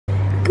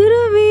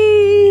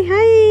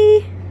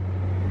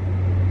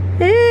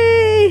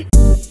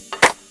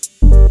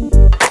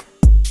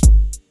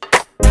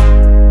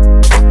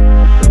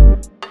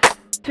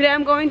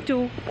I'm going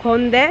to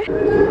Kondae.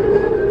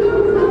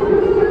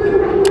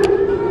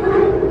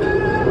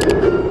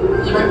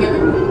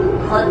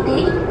 이번역은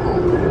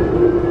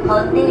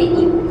건대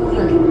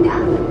입구역입니다.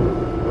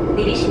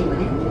 내리실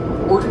문은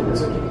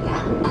오른쪽입니다.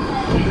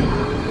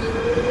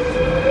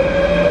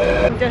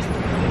 I'm just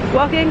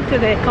walking to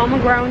the common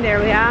ground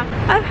area.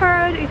 I've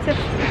heard it's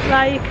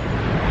like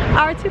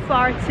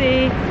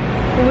artsy-fartsy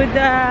with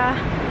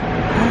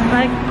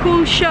like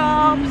cool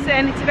shops,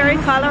 and it's very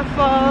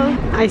colorful.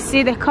 I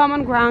see the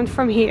common ground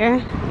from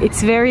here.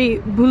 It's very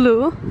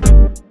blue.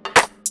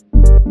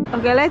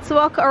 Okay, let's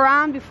walk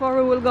around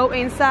before we will go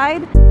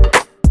inside.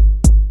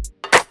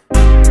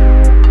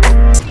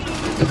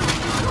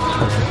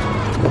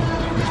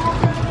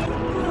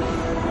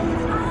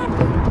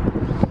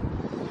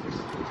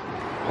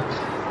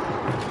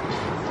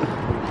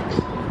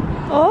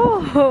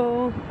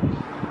 Oh,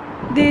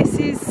 this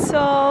is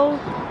so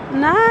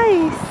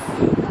nice.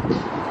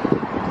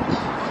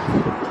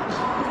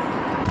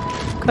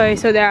 Okay,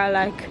 so there are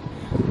like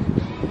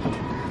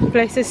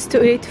places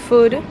to eat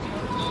food.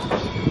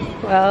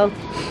 Well,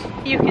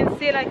 you can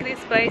see like this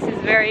place is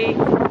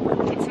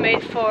it's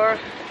made for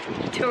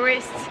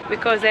tourists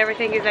because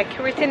everything is like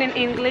written in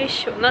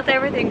English. Well, not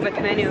everything, but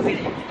many of it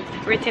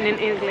written in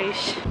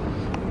English.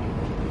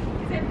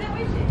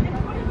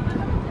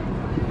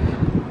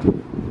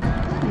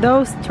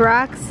 Those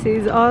tracks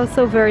is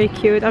also very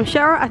cute. I'm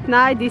sure at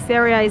night this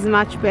area is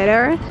much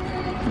better,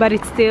 but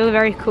it's still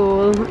very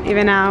cool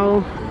even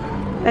now.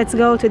 Let's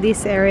go to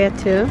this area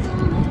too.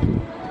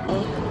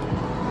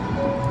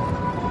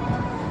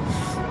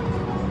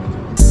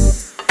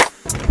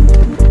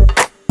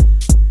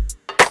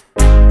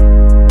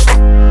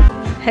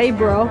 Hey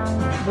bro,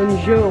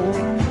 bonjour.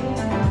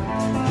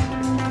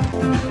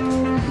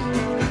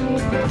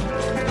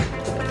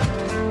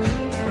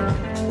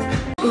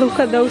 Look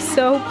at those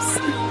soaps.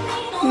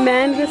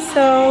 Mango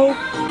soap.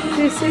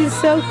 This is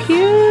so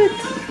cute.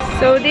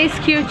 So this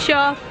cute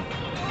shop,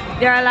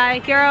 they're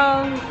like,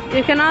 girl,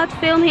 you cannot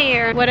film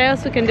here. What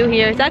else we can do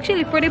here? It's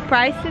actually pretty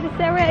pricey, this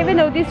area, even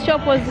though this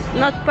shop was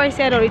not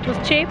pricey at all, it was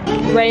cheap.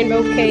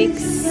 Rainbow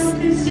cakes.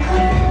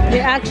 They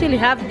actually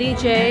have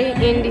DJ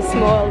in this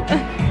mall.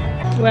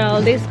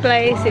 Well, this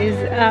place is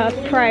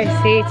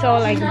pricey. It's all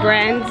like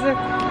brands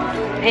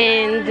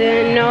and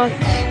not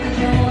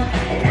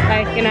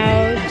like, you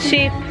know,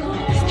 cheap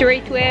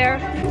streetwear.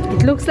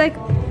 It looks like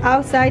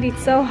outside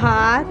it's so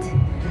hot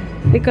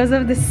because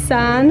of the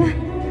sun,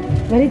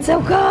 but it's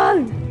so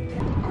cold.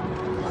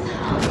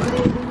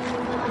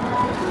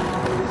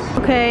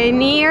 Okay,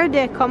 near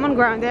the common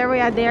ground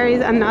area there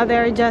is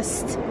another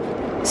just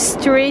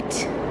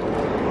street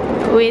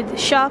with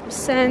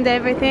shops and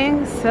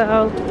everything,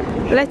 so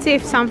let's see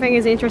if something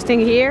is interesting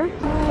here.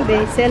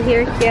 They sell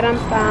here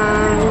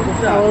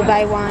kerampang. I will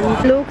buy one.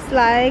 Looks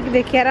like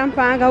the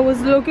kerampang I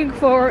was looking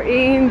for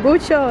in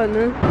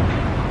Buchon.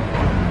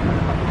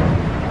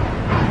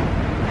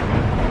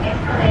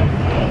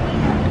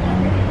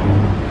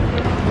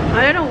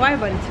 I don't know why,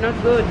 but it's not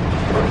good.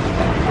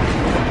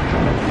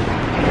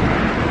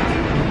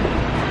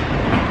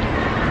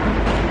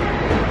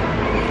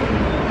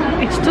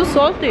 It's too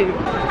salty.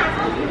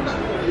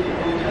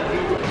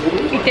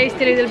 It tastes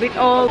a little bit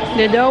old.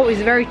 The dough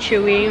is very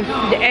chewy.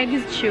 The egg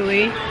is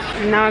chewy.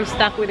 And now I'm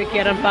stuck with a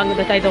kerampang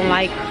that I don't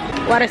like.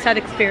 What a sad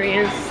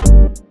experience.